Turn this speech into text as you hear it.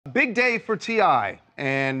Big day for T.I.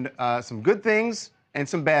 and some good things and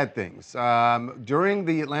some bad things. During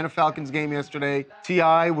the Atlanta Falcons game yesterday,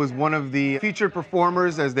 T.I. was one of the featured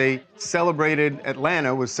performers as they celebrated,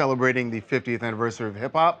 Atlanta was celebrating the 50th anniversary of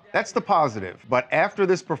hip-hop. That's the positive. But after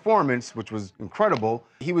this performance, which was incredible,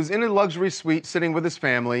 he was in a luxury suite sitting with his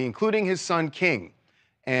family, including his son, King.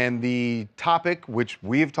 And the topic, which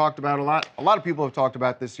we have talked about a lot of people have talked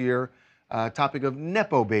about this year, topic of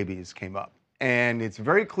Nepo babies came up. And it's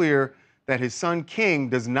very clear that his son King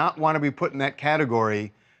does not want to be put in that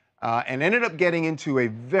category and ended up getting into a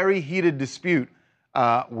very heated dispute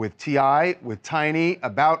with T.I., with Tiny,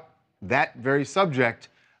 about that very subject.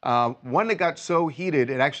 One that got so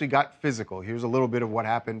heated, it actually got physical. Here's a little bit of what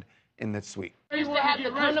happened in that suite. I used to have to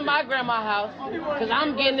come to my grandma's house because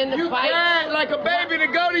I'm getting in the fight. You cried like a baby to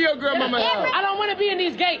go to your grandma's house. I don't want to be in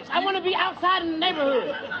these gates. I want to be outside in the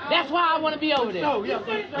neighborhood. That's why I want to be over there. But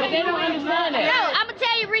they don't understand that. No, I'm going to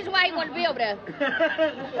tell you the reason why he want to be over there.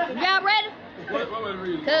 Y'all ready? What was the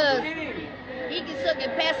reason? Because he can suck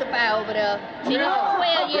and pacify over there. He was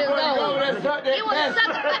 12 years old. He want to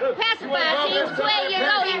suck and pacify. He was 12 years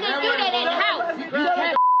old. He couldn't do that in the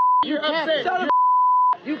house. You're upset.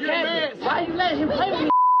 You can't. Why you letting him play with me?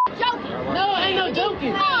 Joking. No, ain't no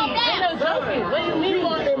joking. Ain't no joking. What do you mean? You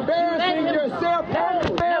are embarrassing yourself and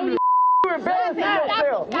your family. You're embarrassing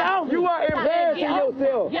yourself. You are embarrassing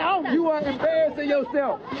yourself. You are embarrassing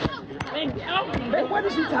yourself. Man, what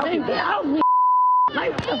is she talking about?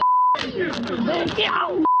 Man, get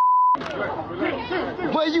out.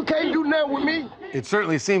 Well, you can't do nothing with me. It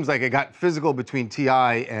certainly seems like it got physical between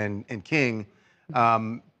T.I. and King.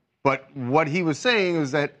 But what he was saying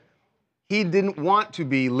is that he didn't want to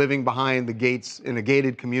be living behind the gates in a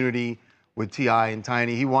gated community with T.I. and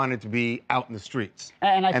Tiny. He wanted to be out in the streets.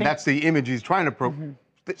 And that's the image he's trying to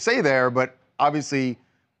say there, but obviously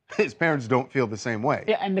his parents don't feel the same way.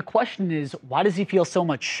 Yeah, and the question is, why does he feel so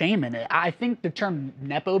much shame in it? I think the term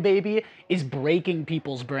Nepo baby is breaking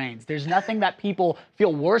people's brains. There's nothing that people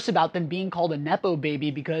feel worse about than being called a Nepo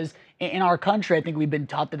baby, because in our country, I think we've been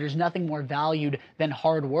taught that there's nothing more valued than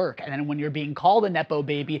hard work. And then when you're being called a Nepo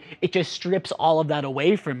baby, it just strips all of that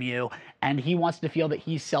away from you. And he wants to feel that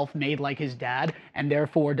he's self-made like his dad, and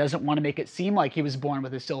therefore doesn't want to make it seem like he was born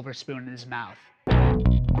with a silver spoon in his mouth.